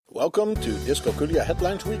Welcome to Dyscalculia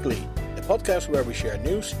Headlines Weekly, a podcast where we share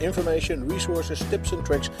news, information, resources, tips and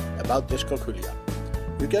tricks about dyscalculia.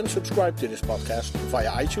 You can subscribe to this podcast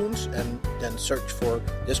via iTunes and then search for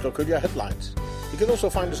Dyscalculia Headlines. You can also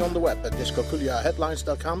find us on the web at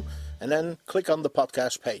dyscalculiaheadlines.com and then click on the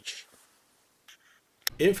podcast page.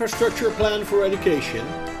 Infrastructure Plan for Education.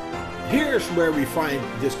 Here's where we find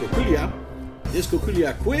dyscalculia,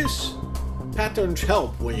 dyscalculia quiz, patterns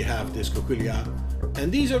help when you have dyscalculia, and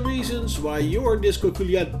these are reasons why your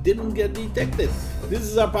dyscalculia didn't get detected. This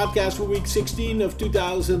is our podcast for week 16 of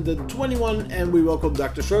 2021, and we welcome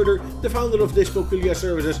Dr. Schroeder, the founder of Dyscalculia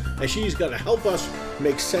Services, and she's going to help us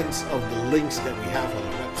make sense of the links that we have on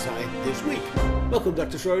the website this week. Welcome,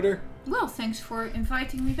 Dr. Schroeder. Well, thanks for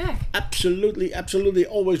inviting me back. Absolutely.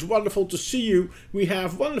 Always wonderful to see you. We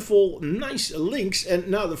have wonderful, nice links, and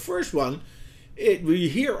now the first one, we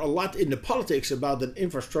hear a lot in the politics about an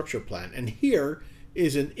infrastructure plan, and here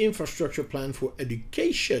is an infrastructure plan for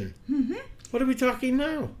education. Mm-hmm. What are we talking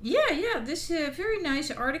now? Yeah, this very nice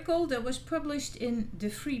article that was published in the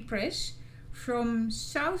Free Press from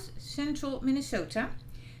South Central Minnesota.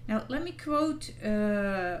 Now, let me quote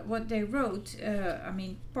what they wrote,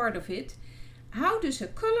 part of it. How does a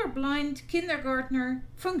colorblind kindergartner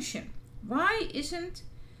function? Why isn't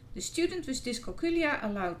the student with dyscalculia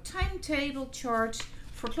allowed timetable charts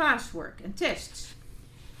for classwork and tests?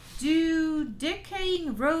 Do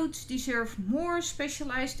decaying roads deserve more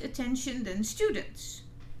specialized attention than students?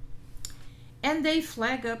 And they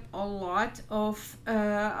flag up a lot of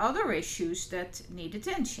other issues that need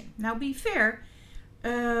attention. Now, be fair,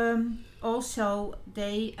 also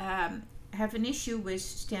they have an issue with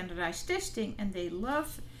standardized testing, and they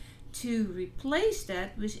love to replace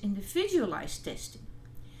that with individualized testing.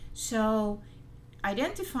 So,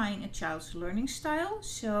 identifying a child's learning style,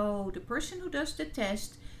 so the person who does the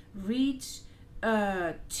test reads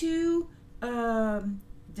to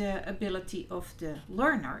the ability of the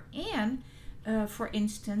learner, and for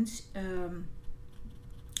instance,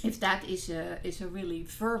 if that is a really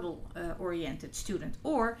verbal oriented student,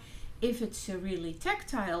 or if it's a really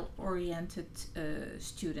tactile oriented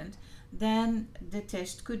student, then the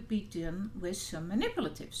test could be done with some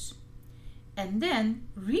manipulatives, and then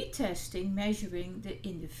retesting, measuring the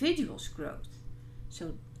individual's growth,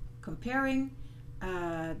 so comparing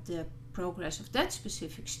the progress of that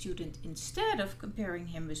specific student instead of comparing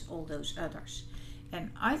him with all those others.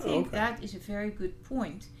 And I think that is a very good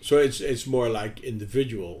point. So it's more like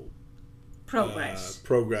individual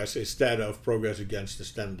progress instead of progress against the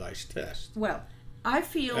standardized test. Well, I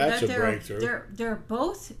feel that's that they're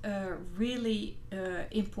both really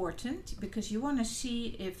important, because you want to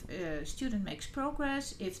see if a student makes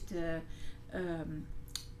progress, if the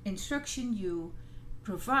instruction you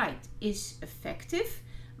provide is effective,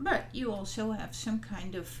 but you also have some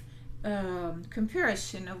kind of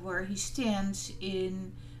comparison of where he stands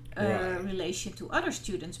in relation to other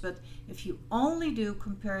students. But if you only do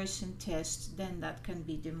comparison tests, then that can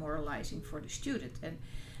be demoralizing for the student. And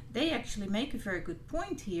they actually make a very good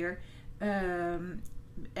point here,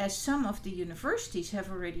 as some of the universities have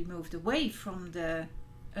already moved away from the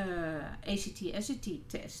ACT, SAT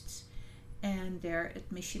tests, and their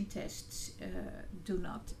admission tests do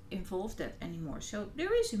not involve that anymore. So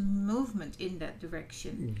there is a movement in that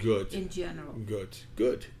direction. Good. In general.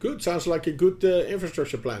 Good. Sounds like a good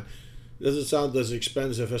infrastructure plan. Doesn't sound as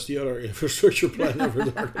expensive as the other infrastructure plan that we're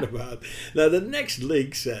talking about. Now the next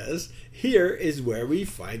link says, here is where we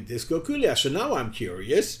find dyscalculia. So now I'm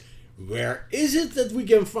curious, where is it that we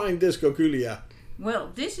can find dyscalculia?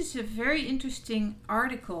 Well, this is a very interesting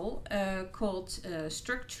article called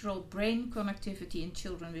Structural Brain Connectivity in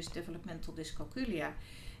Children with Developmental Dyscalculia.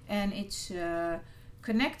 And it's a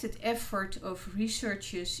connected effort of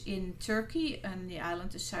researchers in Turkey and the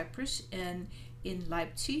island of Cyprus and in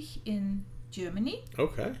Leipzig in Germany.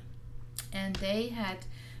 Okay. And they had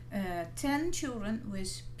 10 children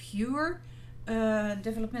with pure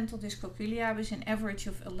developmental dyscalculia with an average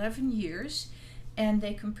of 11 years. And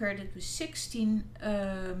they compared it with 16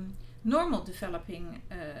 normal developing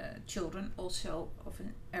children, also of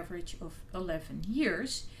an average of 11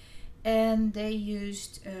 years. And they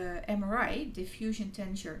used MRI, diffusion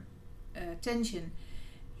tension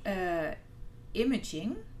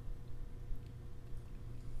imaging.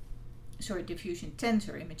 Diffusion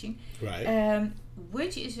tensor imaging. Right.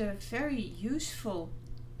 Which is a very useful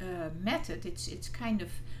method. It's kind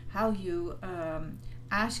of how you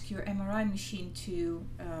ask your MRI machine to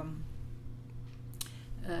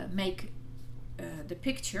make the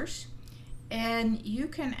pictures, and you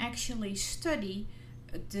can actually study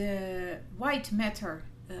the white matter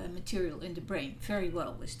material in the brain very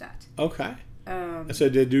well with that. Okay. And so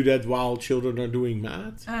they do that while children are doing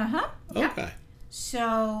math? Yeah. Okay.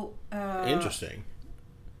 So Interesting.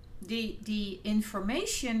 the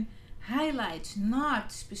information highlights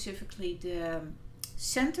not specifically the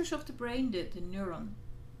centers of the brain, the neuron,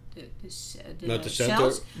 Not the center,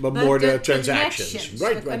 cells, but more the connections, transactions.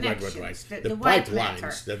 Right. The white pipelines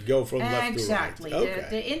matter. that go from left to right. Exactly. Okay.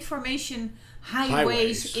 The information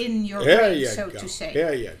highways in your There brain, you so go. to say.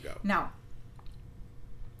 There you go. Now,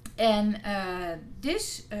 and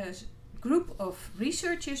this group of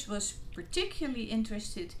researchers was particularly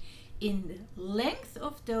interested in the length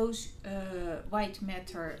of those white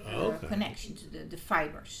matter connections, the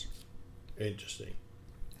fibers. Interesting.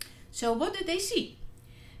 So what did they see?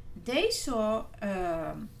 They saw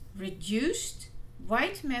reduced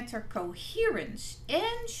white matter coherence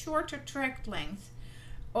and shorter track length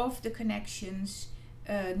of the connections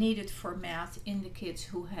needed for math in the kids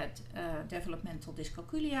who had developmental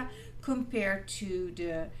dyscalculia compared to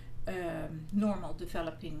the normal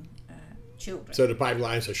developing children. So the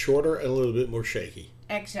pipelines are shorter and a little bit more shaky.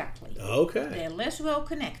 Exactly. Okay. They're less well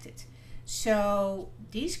connected. So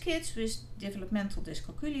these kids with developmental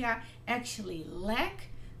dyscalculia actually lack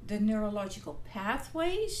the neurological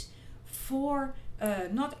pathways for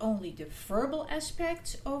not only the verbal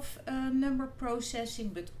aspects of number processing,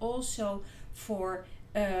 but also for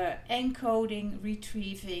encoding,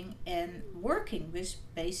 retrieving, and working with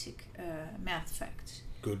basic math facts.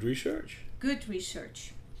 Good research. Good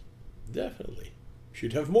research. Definitely.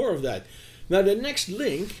 Should have more of that. Now the next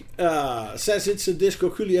link says it's a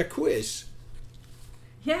dyscalculia quiz.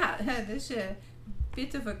 Yeah, there's a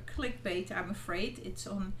bit of a clickbait, I'm afraid. It's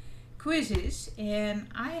on quizzes, and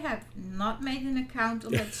I have not made an account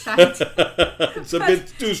on that site. It's a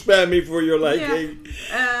bit too spammy for your liking.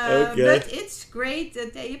 Yeah, okay. But it's great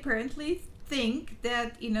that they apparently think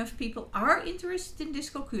that enough people are interested in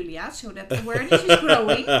dyscalculia, so that awareness is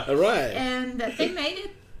growing. Right. And that they made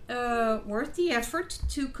it worth the effort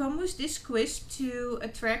to come with this quiz to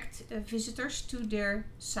attract visitors to their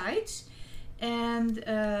sites. And,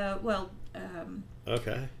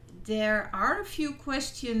 okay. there are a few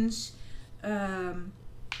questions are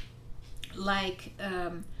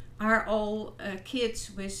all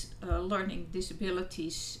kids with learning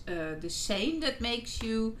disabilities the same? That makes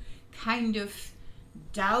you kind of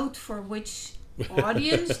doubt for which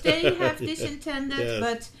audience they have this intended. Yes.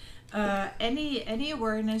 But any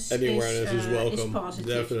awareness, is welcome. is positive,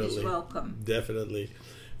 Definitely. is welcome. Definitely.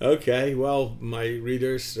 Okay, well, my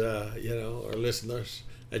readers, or listeners,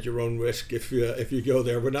 at your own risk if you go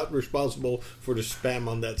there. We're not responsible for the spam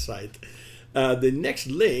on that site. The next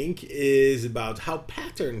link is about how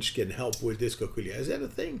patterns can help with dyscalculia. Is that a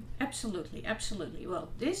thing? Absolutely. Well,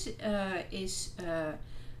 this is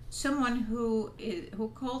someone who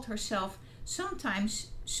called herself sometimes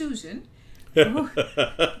Susan, who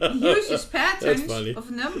uses patterns of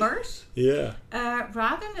numbers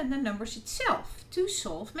rather than the numbers itself to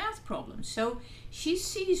solve math problems. So she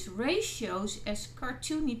sees ratios as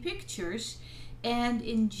cartoony pictures, and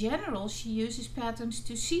in general she uses patterns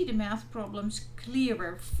to see the math problems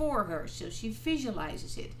clearer for her, so she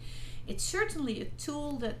visualizes it. It's certainly a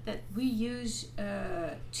tool that we use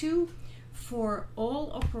for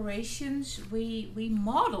all operations. We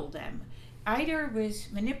model them either with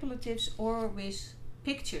manipulatives or with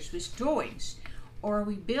pictures, with drawings, or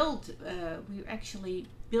we actually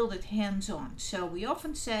build it hands-on. So we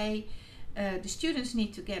often say the students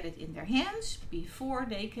need to get it in their hands before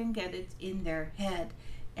they can get it in their head,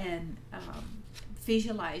 and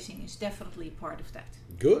visualizing is definitely part of that.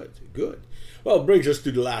 Good. Well, it brings us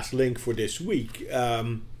to the last link for this week.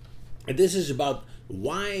 And this is about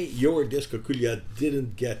why your dyscalculia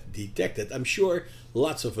didn't get detected. I'm sure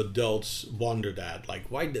lots of adults wonder that. Like,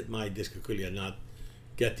 why did my dyscalculia not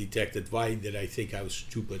get detected? Why did I think I was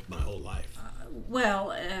stupid my whole life?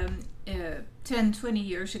 10, 20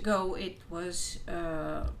 years ago, it was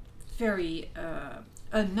very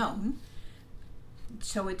unknown.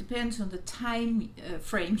 So it depends on the time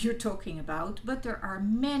frame you're talking about. But there are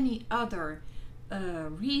many other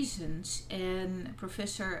reasons, and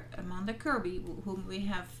Professor Amanda Kirby, whom we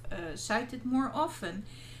have cited more often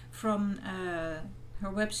from her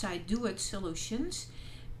website Do It Solutions,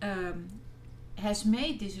 has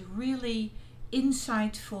made this really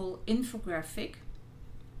insightful infographic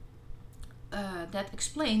that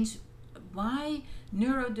explains why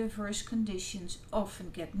neurodiverse conditions often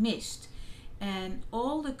get missed, and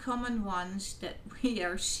all the common ones that we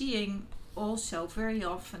are seeing also very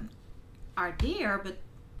often are there, but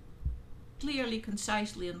clearly,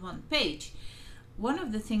 concisely on one page. One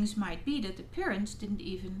of the things might be that the parents didn't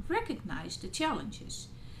even recognize the challenges,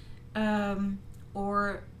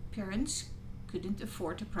 or parents couldn't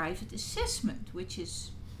afford a private assessment, which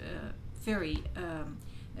is very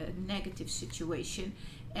negative situation,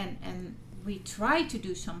 and we try to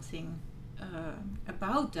do something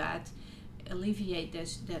about that, alleviate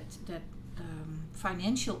that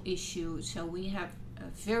financial issue. So we have a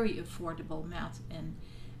very affordable math and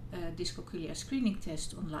dyscalculia screening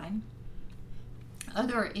test online.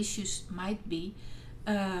 Other issues might be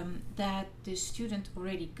that the student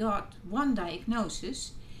already got one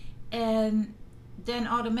diagnosis, and then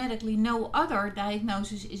automatically no other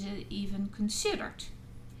diagnosis is even considered,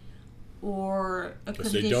 or a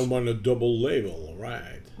because they don't want a double label,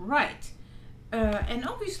 right? Right. And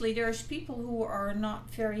obviously there's people who are not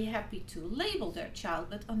very happy to label their child,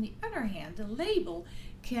 but on the other hand, the label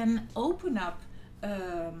can open up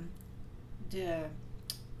the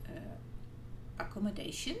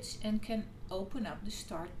accommodations and can open up the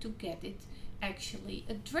start to get it actually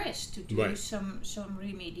addressed, to do some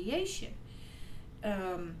remediation.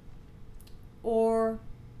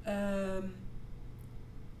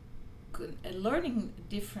 Learning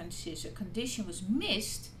differences, a condition was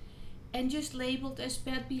missed and just labeled as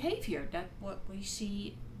bad behavior. That's what we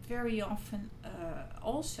see very often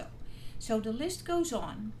also. So the list goes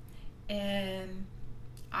on, and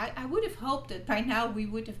I would have hoped that by now we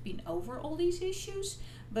would have been over all these issues,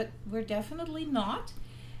 but we're definitely not.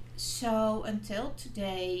 So until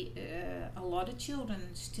today, a lot of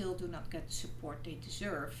children still do not get the support they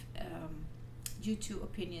deserve due to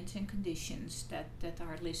opinions and conditions that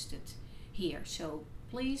are listed here. So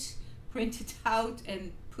please print it out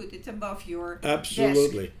and put it above your desk.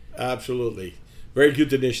 Absolutely. Very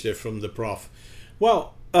good initiative from the prof.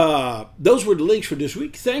 Well, those were the links for this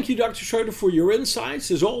week. Thank you, Dr. Schroeder, for your insights.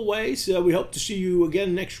 As always, we hope to see you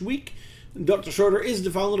again next week. Dr. Schroeder is the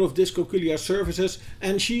founder of Dyscalculia Services,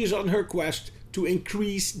 and she is on her quest to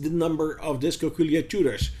increase the number of dyscalculia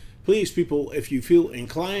tutors. Please, people, if you feel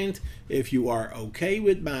inclined, if you are okay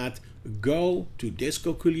with math, go to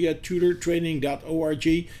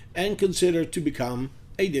dyscalculiatutortraining.org and consider to become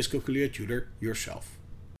a dyscalculia tutor yourself.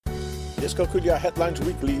 Dyscalculia Headlines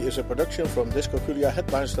Weekly is a production from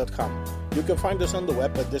dyscalculiaheadlines.com. You can find us on the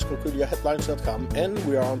web at dyscalculiaheadlines.com, and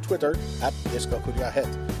we are on Twitter at dyscalculiahead.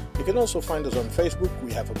 You can also find us on Facebook.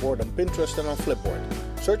 We have a board on Pinterest and on Flipboard.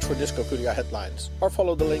 Search for Dyscalculia Headlines or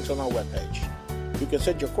follow the links on our webpage. You can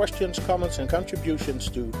send your questions, comments and contributions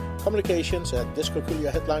to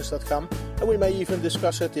communications@dyscalculiaheadlines.com, and we may even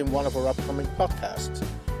discuss it in one of our upcoming podcasts.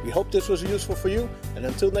 We hope this was useful for you, and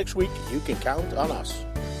until next week, you can count on us.